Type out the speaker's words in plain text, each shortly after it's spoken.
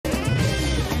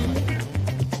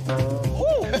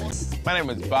My name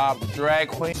is Bob, the drag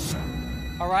queen.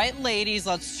 All right, ladies,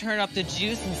 let's turn up the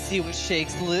juice and see what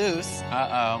shakes loose.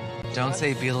 Uh-oh. Don't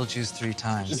say Beetlejuice 3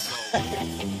 times.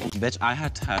 Bitch, I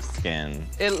had tough skin.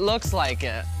 It looks like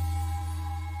it.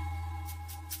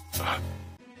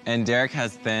 And Derek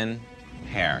has thin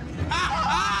hair.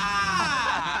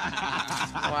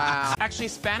 Wow. Actually,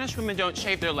 Spanish women don't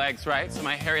shave their legs, right? So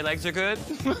my hairy legs are good.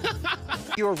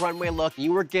 Your runway look,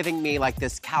 you were giving me like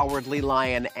this Cowardly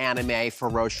Lion anime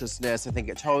ferociousness. I think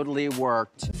it totally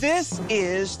worked. This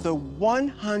is the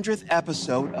 100th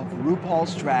episode of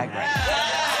RuPaul's Drag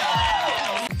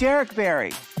Race. Derek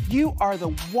Barry, you are the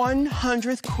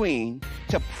 100th queen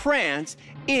to prance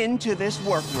into this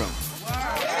workroom.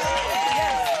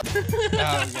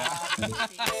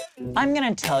 I'm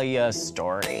gonna tell you a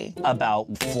story about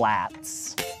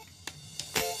flats.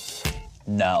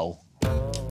 No.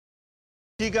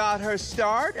 She got her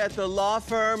start at the law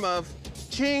firm of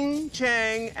Ching,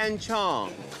 Chang, and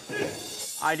Chong.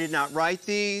 I did not write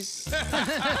these.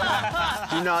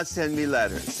 Do not send me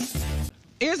letters.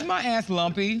 Is my ass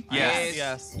lumpy?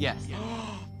 Yes. Yes.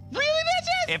 Really,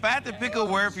 bitches? If I had to pick a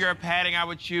word for your padding, I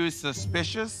would choose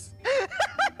suspicious.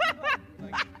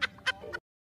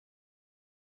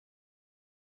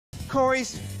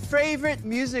 Corey's favorite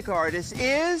music artist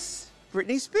is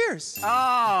Britney Spears.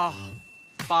 Oh,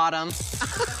 bottom.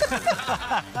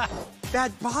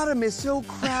 That bottom is so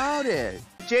crowded.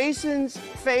 Jason's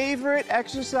favorite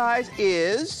exercise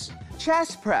is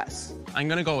chest press. I'm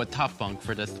gonna go with Tough Funk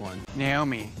for this one.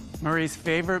 Naomi, Murray's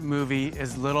favorite movie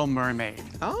is Little Mermaid.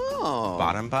 Oh.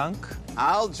 Bottom bunk?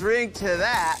 I'll drink to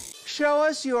that. Show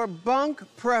us your bunk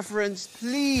preference,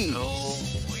 please. Oh,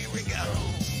 here we go.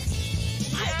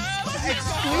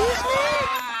 Excuse me?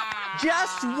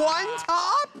 Just one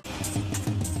top?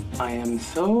 I am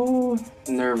so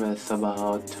nervous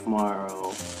about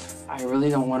tomorrow. I really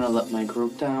don't want to let my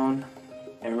group down.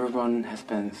 Everyone has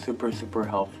been super, super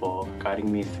helpful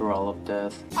guiding me through all of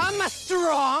this. I'm a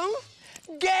strong,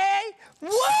 gay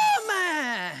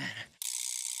woman!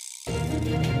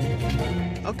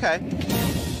 Okay.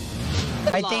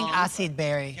 I think acid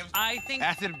berry. I think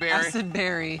Acid Berry. Acid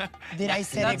berry. Did I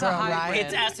say That's it a girl right? hybrid.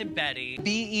 It's Acid Betty.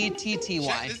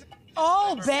 B-E-T-T-Y.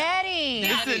 Oh, Betty!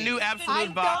 This is the new Absolute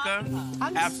Vodka.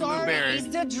 I'm Absolute sorry, Berry. it's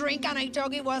the drink, and I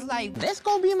thought it was like, this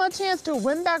gonna be my chance to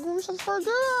win back Russians for good.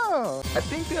 I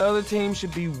think the other team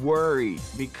should be worried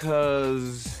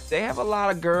because they have a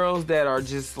lot of girls that are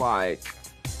just like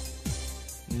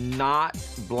not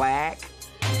black.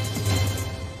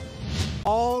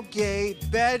 All gay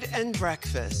bed and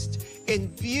breakfast in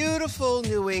beautiful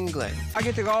New England. I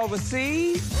get to go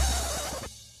overseas.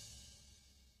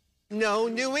 No,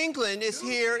 New England is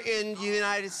here in the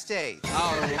United States.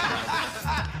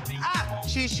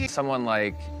 She. Someone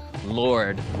like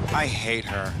Lord. I hate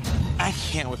her. I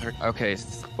can't with her. Okay,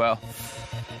 well,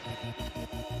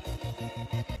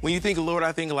 When you think of Lord,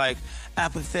 I think like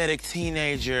apathetic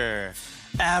teenager.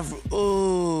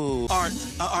 Ooh. Art,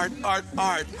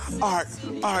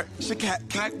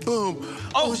 shakack, boom.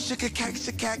 Oh,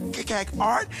 shakack,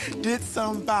 art. Did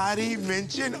somebody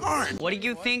mention art? What do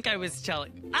you think I was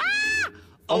telling? Ah!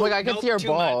 Oh my God, I can see your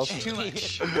balls. Too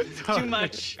much. Too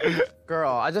much.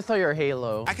 Girl, I just saw your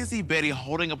halo. I can see Betty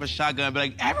holding up a shotgun and be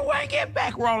like, everyone get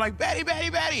back. We're all like, Betty, Betty,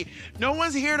 Betty. No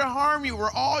one's here to harm you.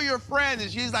 We're all your friends. And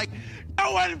she's like,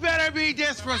 no one better be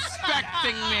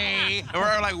disrespecting me. And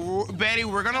we're like, Betty,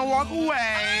 we're gonna walk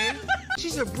away.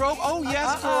 She's a broke. Oh,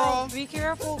 yes, girl. Be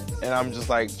careful. And I'm just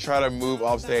like trying to move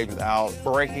off stage without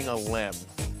breaking a limb.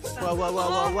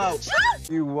 Whoa.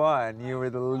 You won. You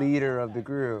were the leader of the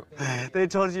group. They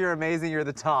told you you're amazing, you're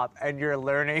the top, and you're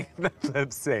learning the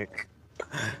lip sync.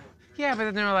 Yeah, but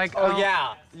then they were like, Oh,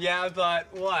 yeah. Yeah, but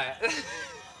what?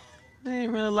 they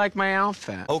didn't really like my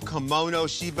outfit. Oh, kimono,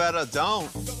 she better don't.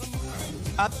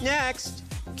 Up next,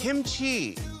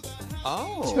 kimchi.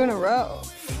 Oh. 2 in a row.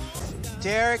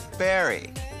 Derek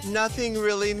Barry. Nothing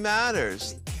really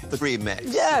matters. The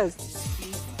remix. Yes.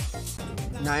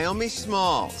 Naomi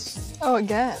Smalls. Oh,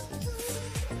 again.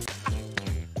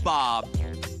 Bob.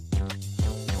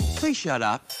 Please shut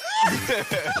up.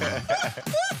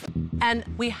 And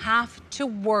we have to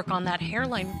work on that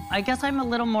hairline. I guess I'm a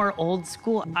little more old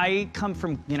school. I come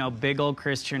from, big old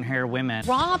Christian hair women.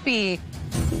 Robbie.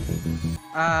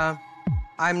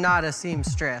 I'm not a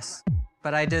seamstress,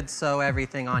 but I did sew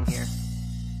everything on here.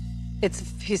 It's a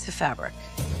piece of fabric.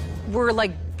 We're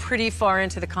like pretty far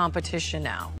into the competition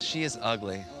now. she is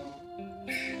ugly.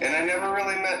 And I never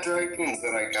really met drag queens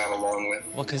that I got along with.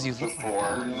 Well, because you look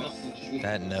before.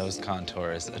 That nose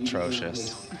contour is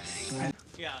atrocious.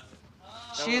 Yeah.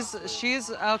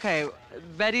 She's okay.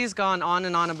 Betty's gone on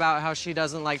and on about how she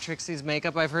doesn't like Trixie's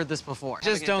makeup. I've heard this before.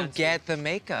 Just don't get the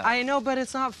makeup. I know, but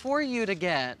it's not for you to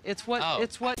get. It's what. Oh.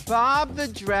 It's what. Bob the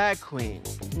drag queen,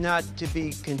 not to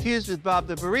be confused with Bob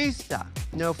the barista.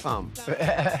 No foam.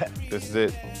 This is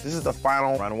it. This is the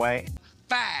final runway.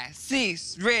 5,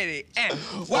 6, ready, and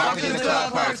walk in the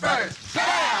club first.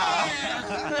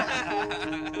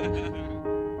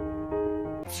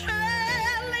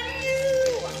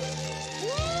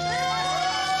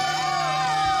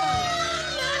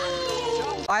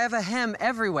 I have a hem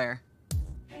everywhere.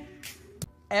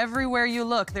 Everywhere you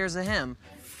look, there's a hem.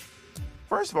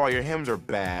 First of all, your hems are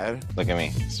bad. Look at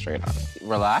me, straight on.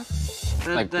 Relax.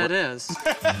 That is.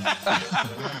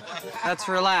 That's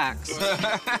relax.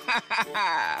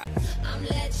 I'm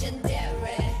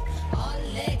legendary. All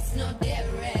legs, no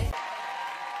dairy.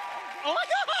 Oh my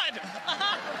God!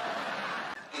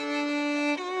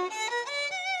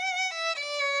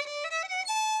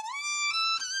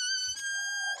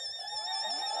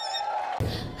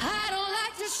 I don't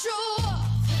like to show off.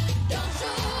 Don't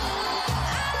show off.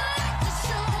 I like to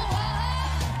show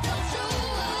off. Don't show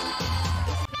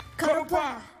off. Cobra.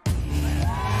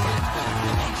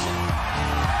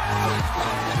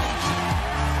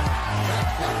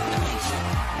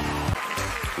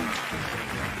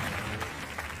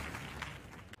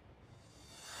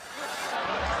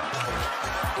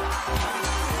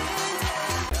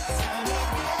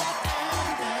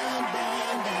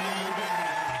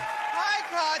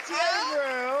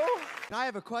 I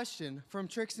have a question from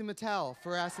Trixie Mattel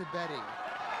for Acid Betty.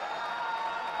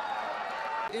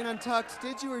 In Untucked,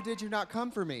 did you or did you not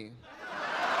come for me?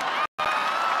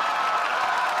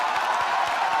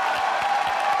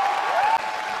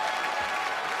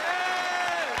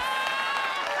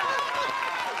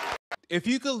 If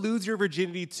you could lose your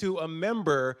virginity to a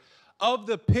member of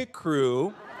the pit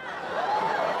crew,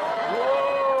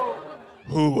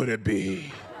 who would it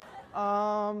be?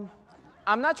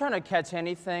 I'm not trying to catch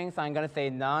anything, so I'm gonna say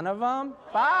none of them,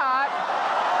 but